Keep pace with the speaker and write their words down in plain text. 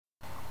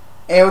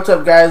Hey, what's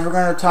up, guys? We're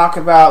going to talk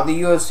about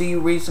the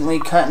UFC recently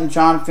cutting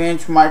Jon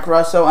Fitch, Mike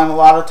Russo, and a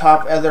lot of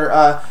top other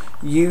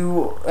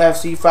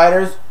UFC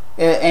fighters.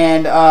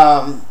 And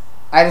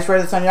I just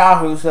read this on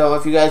Yahoo, so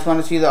if you guys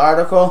want to see the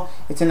article,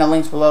 it's in the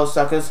links below,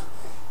 suckers.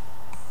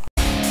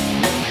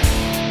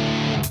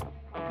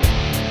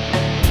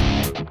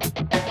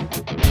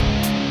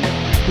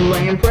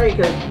 Lay and pray,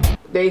 because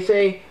they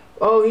say,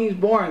 oh, he's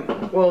boring.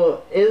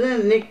 Well,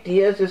 isn't Nick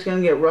Diaz just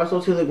going to get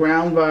Russell to the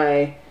ground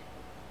by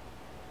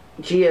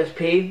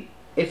GSP?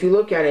 If you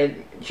look at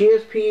it,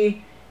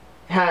 GSP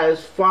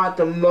has fought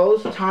the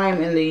most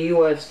time in the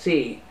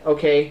UFC,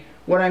 okay?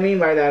 What I mean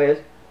by that is,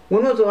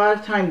 when was the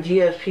last time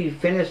GSP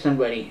finished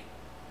somebody?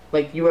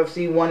 Like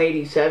UFC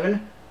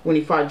 187, when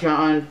he fought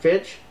Jon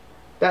Fitch?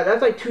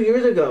 That's like 2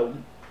 years ago.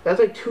 That's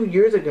like 2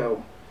 years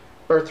ago.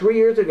 Or 3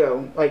 years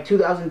ago, like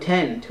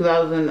 2010,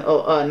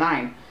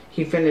 2009,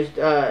 he finished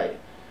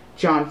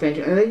Jon Fitch.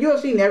 And the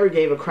UFC never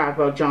gave a crap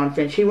about Jon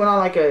Fitch. He went on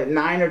like a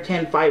 9 or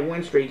 10 fight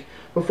win streak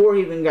before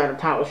he even got a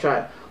title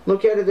shot.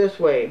 Look at it this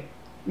way: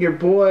 your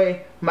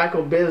boy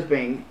Michael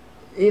Bisping,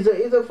 he's a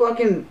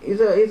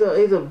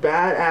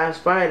badass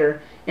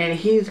fighter, and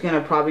he's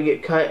gonna probably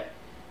get cut.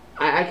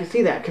 I can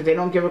see that because they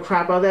don't give a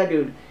crap about that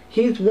dude.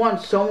 He's won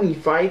so many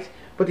fights,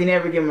 but they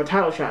never give him a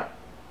title shot.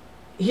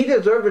 He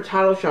deserved a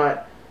title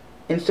shot.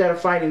 Instead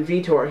of fighting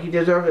Vitor, he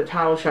deserved a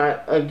title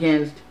shot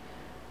against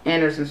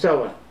Anderson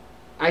Silva.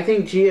 I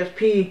think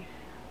GSP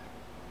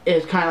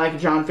is kind of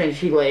like Jon Fitch.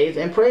 He lays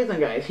and prays on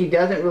guys. He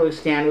doesn't really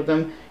stand with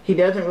them. He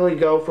doesn't really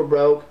go for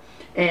broke.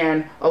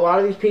 And a lot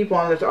of these people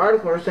on this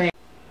article are saying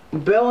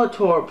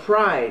Bellator,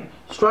 Pride,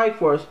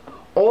 Strikeforce,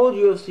 old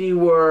UFC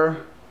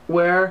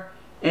were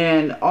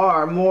and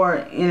are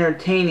more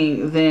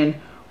entertaining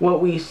than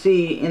what we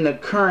see in the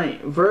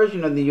current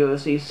version of the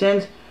UFC.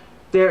 Since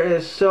there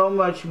is so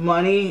much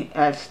money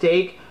at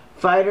stake,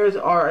 fighters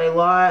are a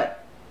lot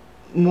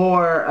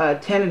more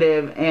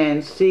tentative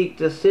and seek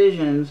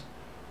decisions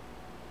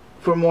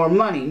for more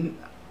money.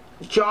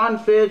 Jon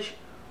Fitch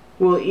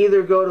will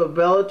either go to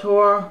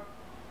Bellator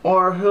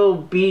or he'll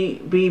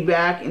be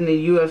back in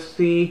the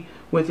UFC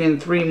within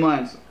 3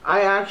 months.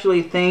 I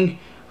actually think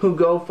he'll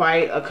go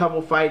fight a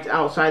couple fights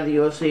outside the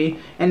UFC,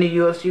 and the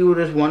UFC will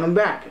just want him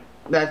back.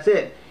 That's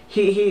it.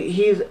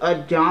 He's a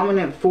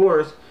dominant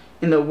force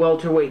in the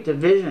welterweight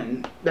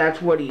division.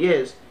 That's what he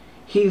is.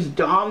 He's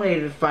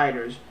dominated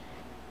fighters.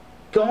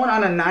 Going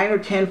on a 9 or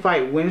 10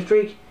 fight win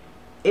streak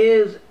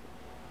is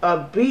a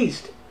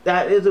beast.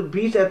 That is a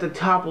beast at the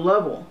top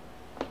level.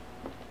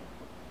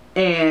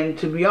 And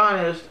to be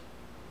honest,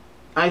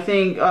 I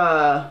think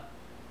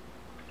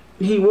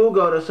he will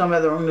go to some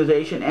other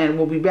organization and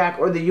will be back,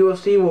 or the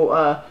UFC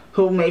will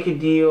he'll make a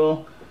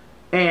deal.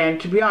 And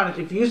to be honest,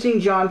 if you've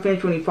seen Jon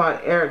Fitch when he fought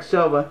Eric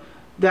Silva,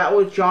 that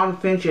was Jon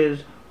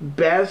Fitch's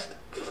best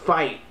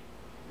fight,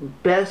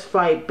 best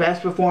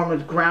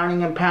performance,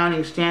 grounding and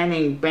pounding,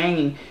 standing,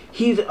 banging.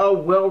 He's a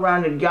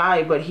well-rounded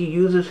guy, but he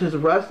uses his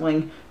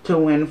wrestling to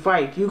win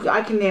fights.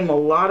 I can name a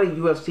lot of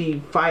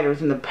UFC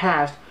fighters in the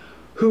past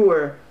who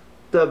were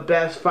the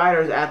best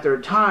fighters at their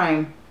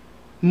time.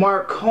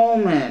 Mark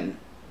Coleman,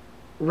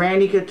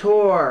 Randy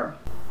Couture.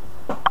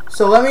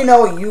 So let me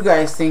know what you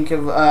guys think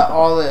of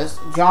all this.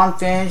 Jon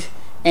Fitch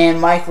and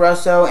Mike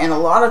Russo and a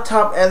lot of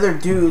top other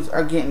dudes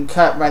are getting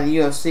cut by the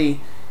UFC.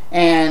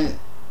 And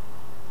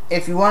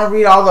if you want to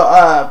read all the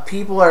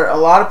a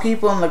lot of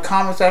people in the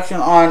comment section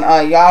on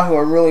Yahoo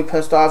are really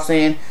pissed off,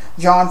 saying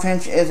Jon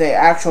Fitch is an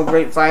actual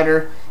great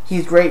fighter.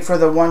 He's great for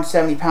the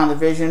 170-pound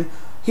division.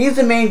 He's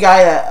the main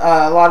guy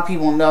that a lot of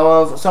people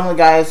know of. Some of the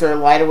guys are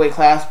lightweight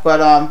class,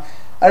 but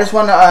I just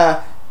want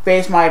to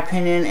base my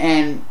opinion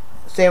and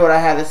say what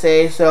I had to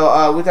say.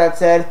 So with that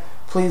said,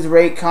 please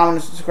rate, comment,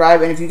 and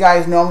subscribe. And if you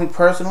guys know me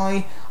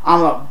personally,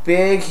 I'm a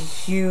big,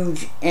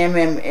 huge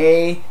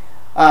MMA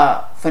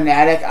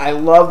fanatic. I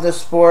love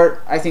this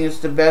sport. I think it's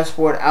the best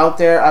sport out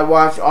there. I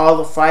watch all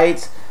the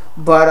fights,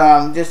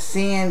 but just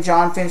seeing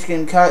Jon Fitch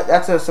getting cut,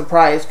 that's a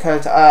surprise,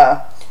 because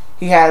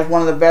he has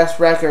one of the best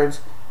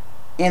records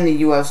in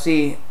the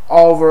UFC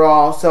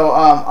overall. So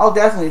I'll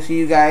definitely see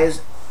you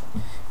guys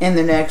in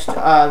the next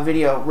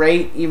video.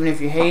 Rate, even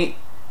if you hate,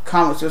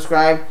 comment,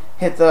 subscribe,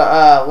 hit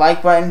the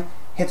like button,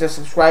 hit the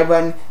subscribe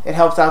button. It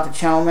helps out the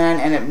channel, man,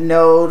 and it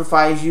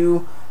notifies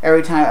you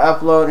every time I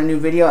upload a new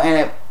video,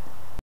 and it